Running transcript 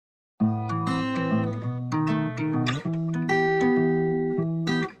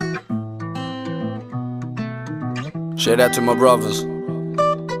Shout out to my brothers.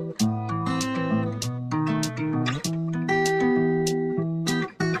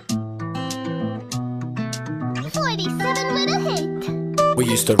 We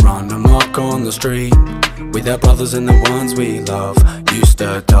used to run amok on the street with our brothers and the ones we love. Used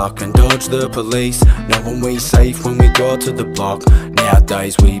to duck and dodge the police, knowing we safe when we got to the block.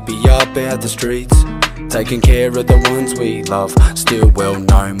 Nowadays we be up out the streets, taking care of the ones we love. Still well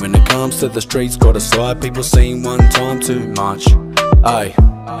known when it comes to the streets. Got a side people seen one time too much. Ay,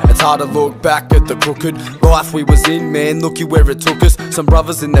 it's hard to look back at the crooked life we was in, man. Looky where it took us. Some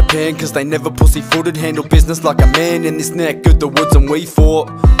brothers in the pen, cause they never pussy-footed. Handle business like a man in this neck of the woods, and we fought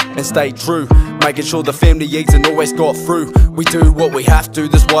and stayed true, making sure the family eats and always got through. We do what we have to,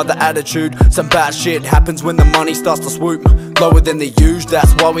 that's why the attitude. Some bad shit happens when the money starts to swoop lower than the usual.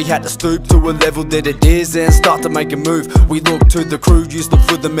 That's why we had to stoop to a level that it is and start to make a move. We look to the crew, used to look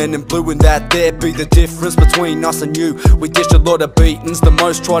for the men in blue, and that there be the difference between us and you. We dished a lot of beatings, the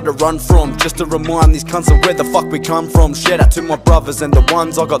most tried to run from, just to remind these cunts of where the fuck we come from. Shout out to my brothers and the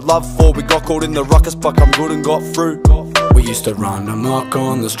ones I got love for. We got caught in the ruckus, but I'm good and got through. We used to run amok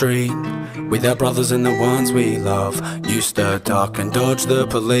on the street with our brothers and the ones we love. Used to duck and dodge the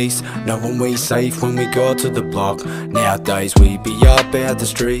police, knowing we safe when we got to the block. Nowadays we be up out the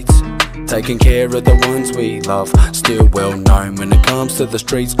streets, taking care of the ones we love. Still well known when it comes to the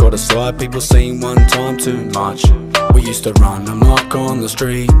streets. Got a side people seen one time too much. We used to run amok on the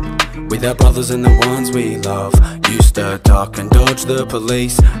street with our brothers and the ones we love. Used to duck and dodge the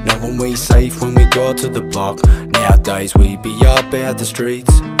police, knowing we safe when we got to the block. Nowadays we be up out the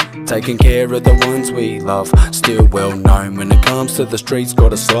streets, taking care of the ones we love. Still well known when it comes to the streets.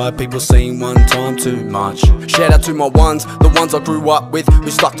 Got a side people seen one time too much. Shout out to my ones, the ones I grew up with, who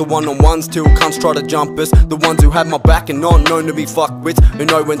stuck to one-on-ones till cunts try to jump us. The ones who had my back and not known to be fucked with, who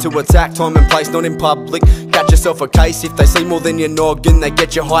know when to attack, time and place, not in public. Catch yourself a case if they see more than your noggin. They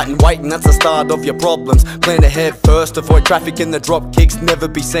get your height and weight, and that's the start of your problems. Plan ahead first, avoid traffic and the drop kicks. Never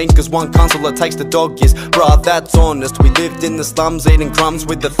be seen cause one console it takes the dog years. Bruh, that's honest. We lived in the slums eating crumbs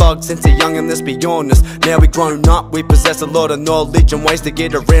with the thugs since a young, and let's be honest, now we grown up, we possess a lot of knowledge and ways to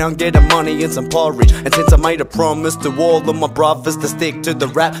get around, get the money and some porridge. And since I made a promise to all of my brothers to stick to the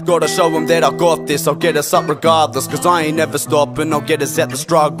rap, gotta show them that I got this. I'll get us up regardless, cause I ain't never stopping. I'll get us out the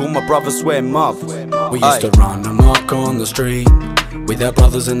struggle, my brothers swear muff. We used to run amok on the street with our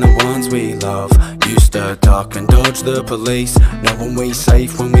brothers and the ones we love. Used to duck and dodge the police, knowing we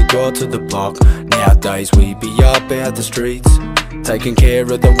safe when we got to the block. Nowadays we be up out the streets, taking care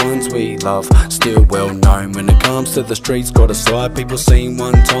of the ones we love. Still well known when it comes to the streets. Got a side people seen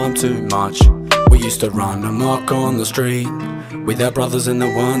one time too much. We used to run amok on the street with our brothers and the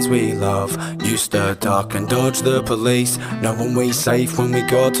ones we love. Used to duck and dodge the police, knowing we safe when we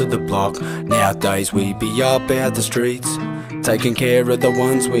got to the block. Nowadays we be up out the streets, taking care of the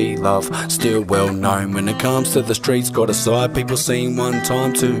ones we love. Still well known when it comes to the streets. Got a side people seen one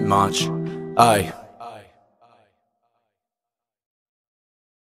time too much. Ay.